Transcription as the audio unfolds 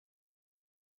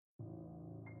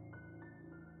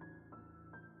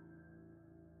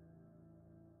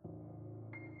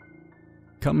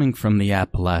Coming from the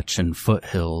Appalachian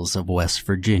foothills of West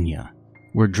Virginia,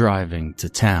 where driving to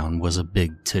town was a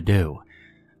big to-do,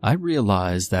 I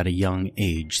realized at a young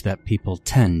age that people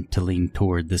tend to lean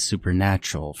toward the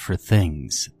supernatural for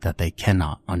things that they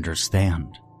cannot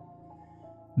understand.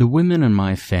 The women in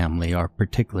my family are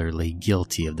particularly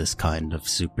guilty of this kind of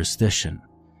superstition,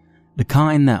 the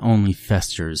kind that only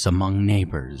festers among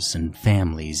neighbors and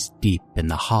families deep in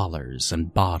the hollers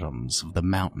and bottoms of the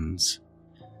mountains.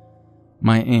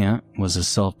 My aunt was a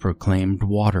self-proclaimed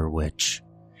water witch.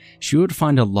 She would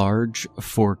find a large,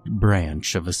 forked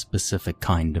branch of a specific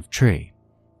kind of tree,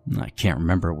 I can't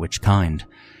remember which kind,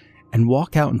 and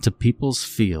walk out into people's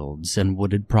fields and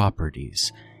wooded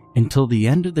properties until the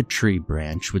end of the tree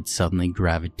branch would suddenly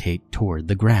gravitate toward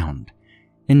the ground,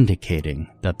 indicating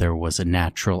that there was a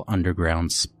natural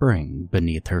underground spring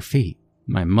beneath her feet.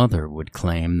 My mother would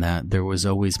claim that there was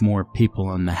always more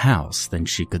people in the house than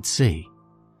she could see,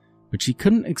 but she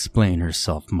couldn't explain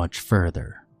herself much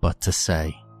further but to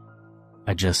say,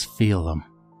 "I just feel them."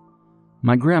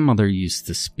 My grandmother used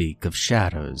to speak of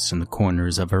shadows in the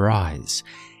corners of her eyes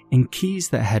and keys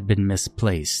that had been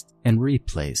misplaced and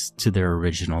replaced to their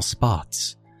original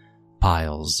spots,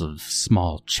 piles of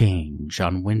small change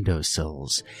on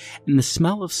windowsills, and the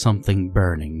smell of something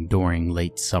burning during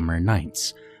late summer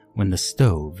nights when the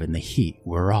stove and the heat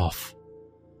were off.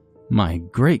 My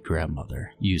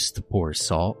great-grandmother used to pour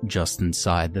salt just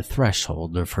inside the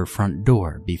threshold of her front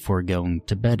door before going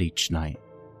to bed each night.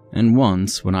 And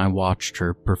once, when I watched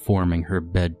her performing her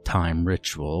bedtime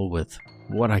ritual with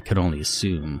what I could only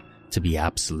assume to be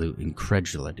absolute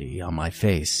incredulity on my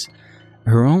face,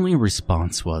 her only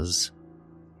response was,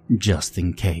 "Just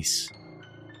in case."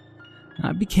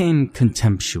 I became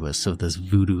contemptuous of this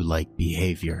voodoo-like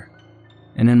behavior,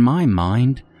 and in my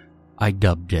mind, I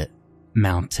dubbed it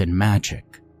mountain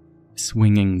magic,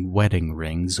 swinging wedding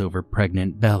rings over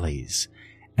pregnant bellies,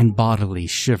 and bodily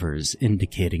shivers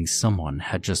indicating someone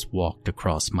had just walked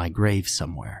across my grave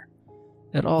somewhere.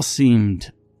 It all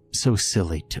seemed so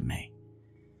silly to me.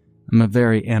 I'm a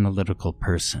very analytical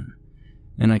person,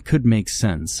 and I could make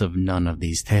sense of none of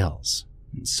these tales,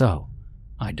 and so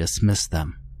I dismissed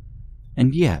them.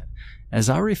 And yet, as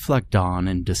I reflect on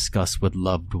and discuss with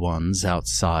loved ones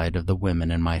outside of the women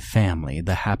in my family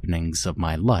the happenings of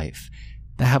my life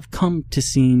that have come to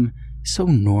seem so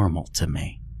normal to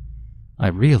me, I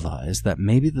realize that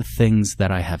maybe the things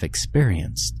that I have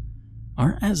experienced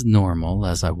aren't as normal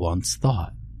as I once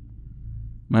thought.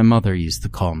 My mother used to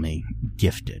call me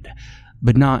gifted,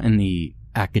 but not in the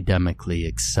academically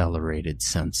accelerated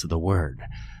sense of the word.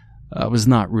 I was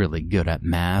not really good at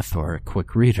math or a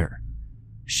quick reader.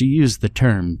 She used the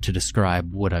term to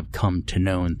describe what I've come to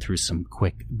know through some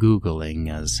quick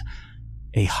Googling as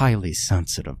a highly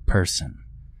sensitive person,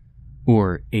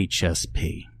 or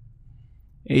HSP.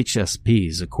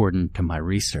 HSPs, according to my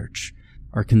research,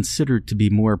 are considered to be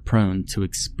more prone to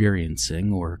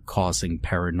experiencing or causing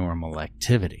paranormal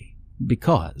activity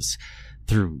because,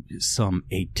 through some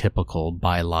atypical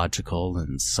biological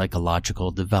and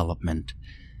psychological development,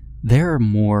 they're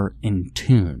more in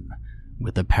tune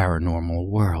with the paranormal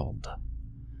world.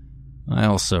 I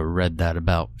also read that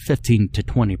about 15 to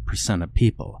 20% of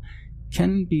people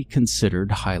can be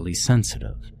considered highly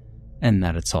sensitive, and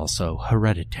that it's also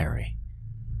hereditary.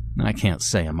 I can't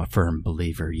say I'm a firm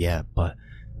believer yet, but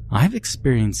I've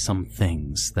experienced some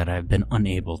things that I've been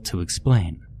unable to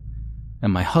explain,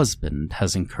 and my husband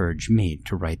has encouraged me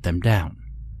to write them down.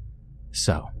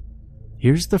 So,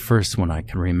 here's the first one I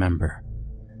can remember.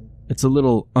 It's a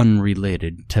little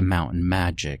unrelated to mountain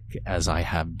magic as I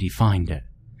have defined it,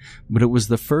 but it was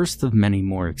the first of many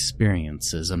more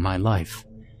experiences in my life,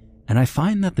 and I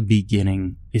find that the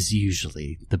beginning is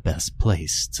usually the best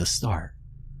place to start.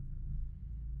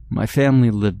 My family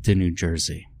lived in New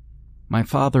Jersey. My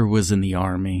father was in the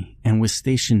Army and was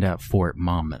stationed at Fort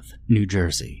Monmouth, New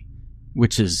Jersey,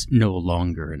 which is no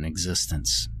longer in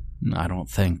existence, I don't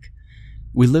think.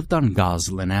 We lived on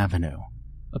Goslin Avenue,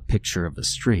 a picture of a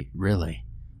street, really.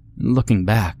 Looking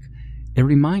back, it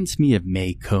reminds me of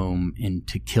Maycomb in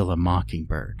To Kill a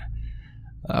Mockingbird.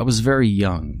 I was very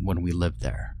young when we lived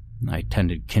there. I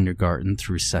attended kindergarten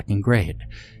through second grade,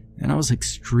 and I was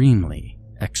extremely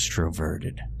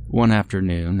extroverted. One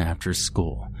afternoon after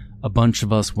school, a bunch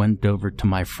of us went over to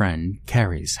my friend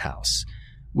Carrie's house,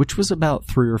 which was about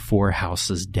 3 or 4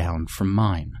 houses down from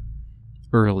mine.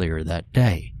 Earlier that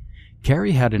day,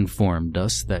 Carrie had informed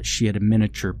us that she had a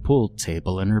miniature pool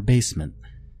table in her basement,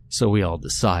 so we all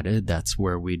decided that's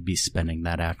where we'd be spending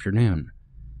that afternoon.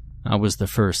 I was the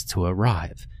first to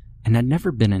arrive, and had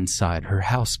never been inside her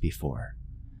house before.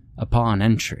 Upon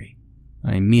entry,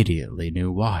 I immediately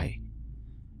knew why.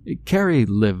 Carrie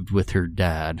lived with her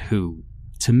dad, who,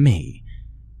 to me,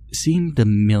 seemed a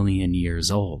million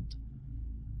years old.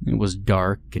 It was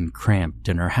dark and cramped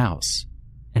in her house,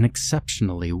 and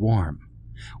exceptionally warm,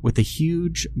 with a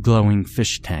huge, glowing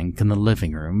fish tank in the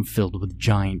living room filled with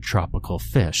giant tropical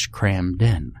fish crammed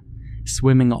in,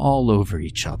 swimming all over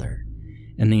each other,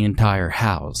 and the entire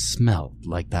house smelled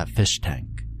like that fish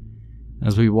tank.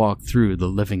 As we walked through the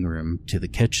living room to the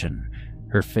kitchen,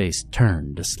 her face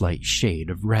turned a slight shade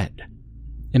of red,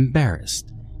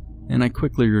 embarrassed, and I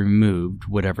quickly removed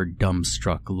whatever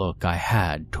dumbstruck look I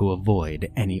had to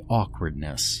avoid any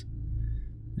awkwardness.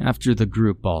 After the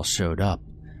group all showed up,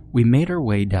 we made our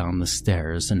way down the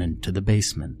stairs and into the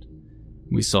basement.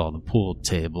 We saw the pool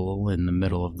table in the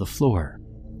middle of the floor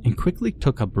and quickly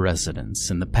took up residence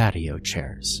in the patio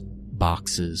chairs,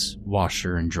 boxes,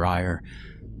 washer and dryer,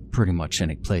 pretty much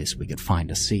any place we could find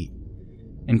a seat,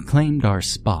 and claimed our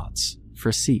spots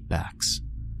for seat backs.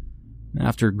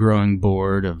 After growing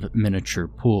bored of miniature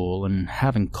pool and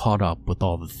having caught up with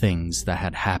all the things that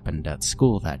had happened at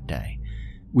school that day,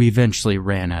 we eventually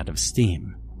ran out of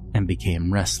steam and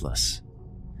became restless.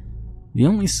 The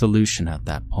only solution at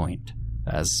that point,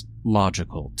 as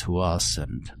logical to us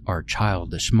and our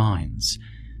childish minds,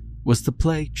 was to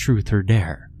play Truth or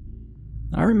Dare.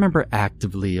 I remember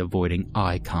actively avoiding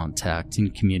eye contact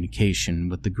and communication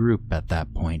with the group at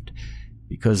that point,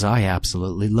 because I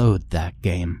absolutely loathed that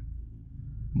game.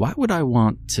 Why would I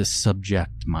want to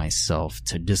subject myself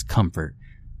to discomfort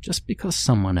just because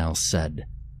someone else said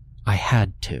I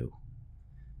had to?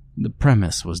 The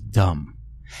premise was dumb,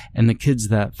 and the kids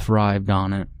that thrived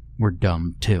on it were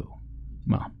dumb too.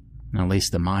 Well, at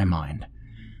least in my mind.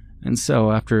 And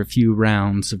so, after a few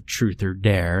rounds of Truth or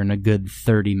Dare and a good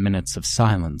 30 minutes of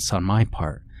silence on my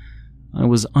part, I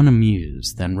was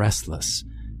unamused and restless,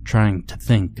 trying to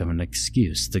think of an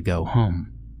excuse to go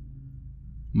home.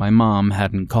 My mom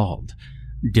hadn't called.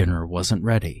 Dinner wasn't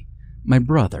ready. My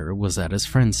brother was at his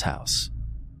friend's house.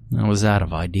 I was out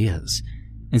of ideas,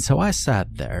 and so I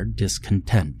sat there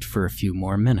discontent for a few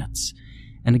more minutes,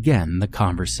 and again the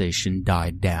conversation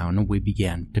died down and we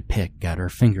began to pick at our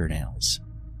fingernails.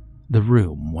 The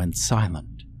room went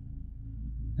silent,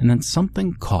 and then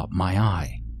something caught my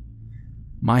eye.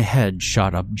 My head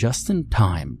shot up just in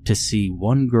time to see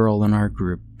one girl in our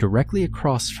group directly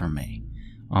across from me,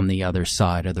 on the other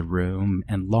side of the room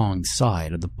and long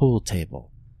side of the pool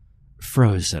table,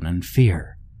 frozen in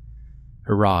fear,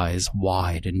 her eyes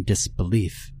wide in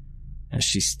disbelief as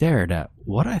she stared at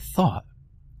what I thought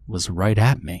was right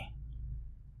at me.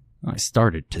 I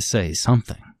started to say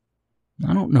something.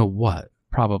 I don't know what,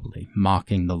 probably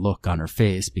mocking the look on her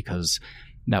face because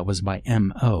that was my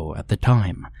MO at the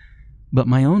time, but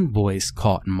my own voice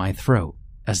caught in my throat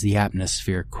as the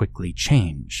atmosphere quickly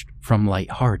changed from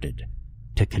lighthearted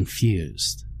to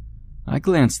confused. I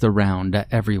glanced around at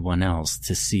everyone else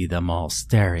to see them all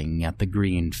staring at the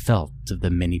green felt of the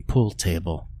mini pool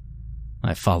table.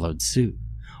 I followed suit,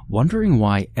 wondering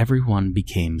why everyone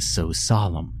became so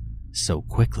solemn so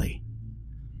quickly.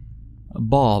 A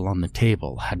ball on the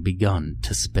table had begun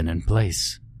to spin in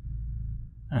place.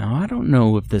 Now, I don't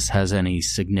know if this has any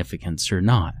significance or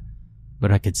not,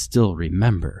 but I could still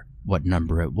remember what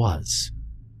number it was.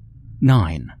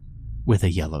 9, with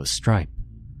a yellow stripe.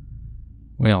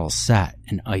 We all sat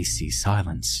in icy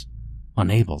silence,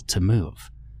 unable to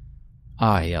move.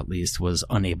 I, at least, was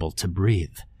unable to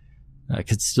breathe. I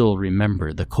could still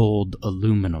remember the cold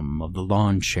aluminum of the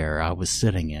lawn chair I was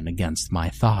sitting in against my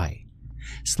thigh,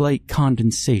 slight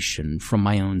condensation from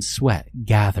my own sweat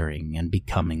gathering and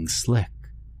becoming slick.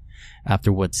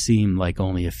 After what seemed like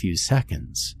only a few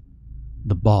seconds,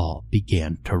 the ball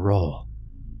began to roll.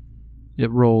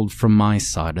 It rolled from my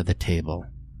side of the table,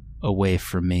 away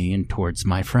from me and towards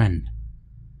my friend.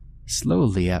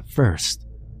 Slowly at first,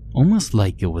 almost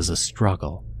like it was a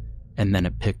struggle, and then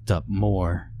it picked up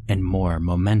more and more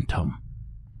momentum.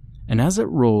 And as it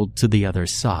rolled to the other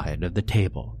side of the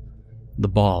table, the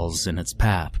balls in its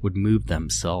path would move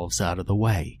themselves out of the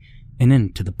way and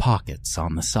into the pockets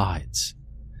on the sides.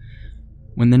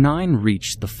 When the 9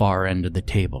 reached the far end of the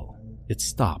table, it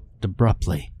stopped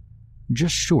abruptly,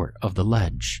 just short of the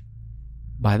ledge.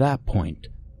 By that point,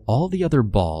 all the other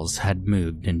balls had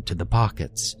moved into the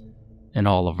pockets, and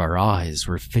all of our eyes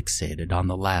were fixated on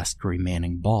the last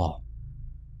remaining ball.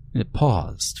 It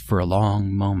paused for a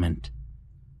long moment,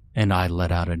 and I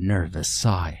let out a nervous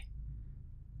sigh.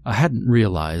 I hadn't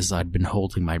realized I'd been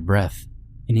holding my breath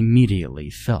and immediately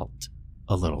felt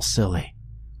a little silly.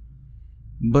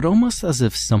 But almost as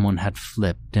if someone had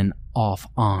flipped an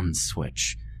off-on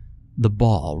switch, the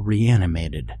ball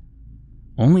reanimated.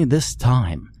 Only this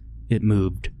time, it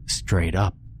moved straight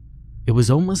up, It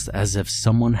was almost as if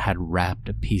someone had wrapped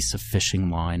a piece of fishing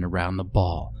line around the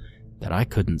ball that I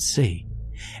couldn't see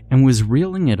and was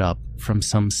reeling it up from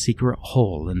some secret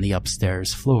hole in the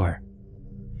upstairs floor.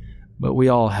 But we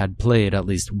all had played at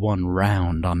least one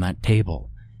round on that table,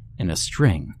 and a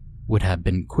string would have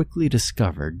been quickly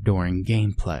discovered during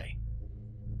gameplay.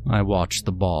 I watched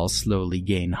the ball slowly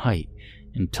gain height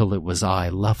until it was eye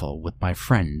level with my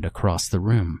friend across the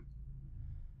room.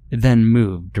 It then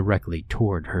moved directly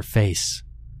toward her face,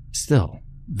 still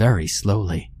very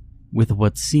slowly, with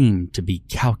what seemed to be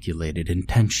calculated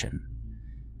intention.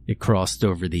 It crossed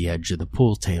over the edge of the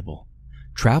pool table,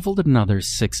 traveled another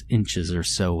 6 inches or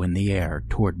so in the air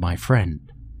toward my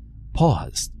friend,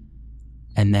 paused,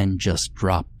 and then just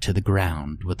dropped to the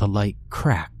ground with a light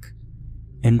crack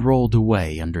and rolled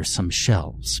away under some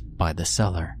shelves by the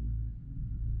cellar.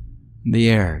 The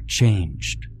air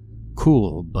changed,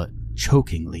 cool but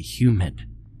chokingly humid,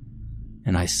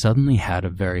 and I suddenly had a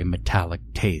very metallic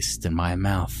taste in my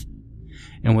mouth,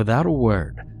 and without a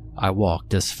word, I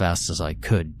walked as fast as I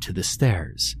could to the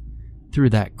stairs,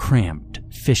 through that cramped,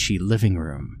 fishy living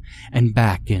room, and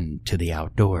back into the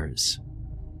outdoors.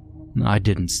 I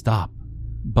didn't stop,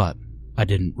 but I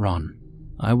didn't run.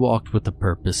 I walked with a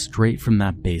purpose straight from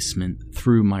that basement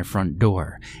through my front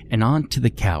door and onto the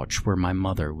couch where my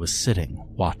mother was sitting,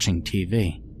 watching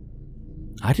TV.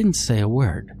 I didn't say a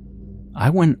word. I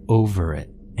went over it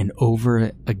and over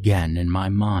it again in my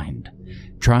mind,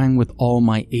 trying with all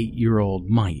my 8-year-old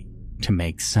might to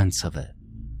make sense of it.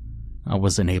 I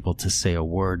wasn't able to say a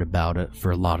word about it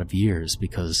for a lot of years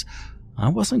because I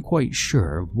wasn't quite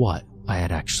sure of what I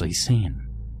had actually seen.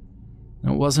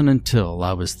 It wasn't until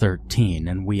I was 13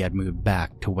 and we had moved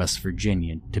back to West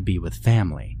Virginia to be with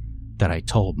family that I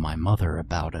told my mother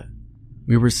about it.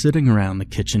 We were sitting around the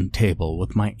kitchen table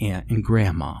with my aunt and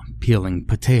grandma peeling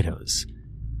potatoes,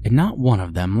 and not one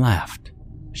of them laughed.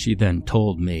 She then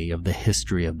told me of the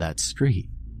history of that street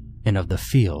and of the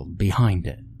field behind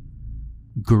it,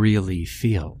 Greeley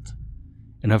Field,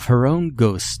 and of her own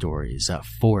ghost stories at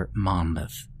Fort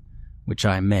Monmouth, which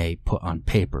I may put on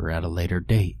paper at a later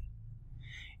date.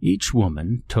 Each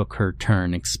woman took her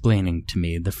turn explaining to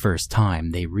me the first time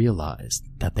they realized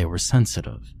that they were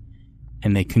sensitive,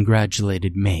 and they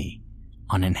congratulated me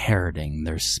on inheriting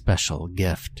their special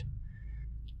gift.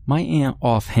 My aunt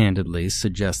offhandedly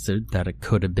suggested that it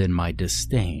could have been my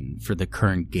disdain for the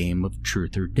current game of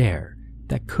Truth or Dare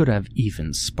that could have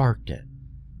even sparked it,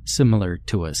 similar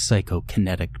to a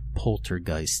psychokinetic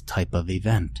poltergeist type of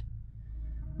event.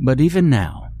 But even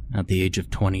now, at the age of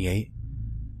 28,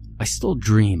 I still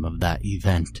dream of that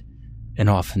event and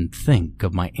often think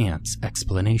of my aunt's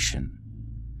explanation.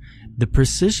 The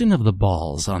precision of the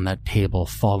balls on that table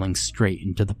falling straight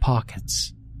into the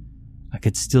pockets. I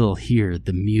could still hear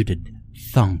the muted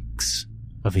thunks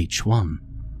of each one,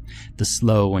 the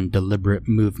slow and deliberate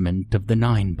movement of the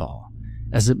 9-ball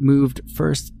as it moved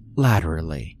first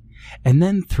laterally and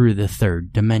then through the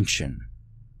third dimension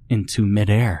into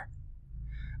midair.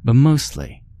 But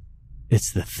mostly,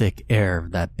 it's the thick air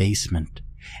of that basement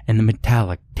and the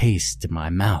metallic taste in my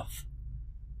mouth.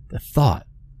 The thought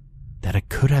that it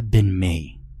could have been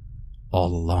me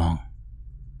all along.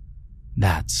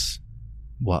 That's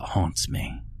what haunts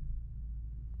me.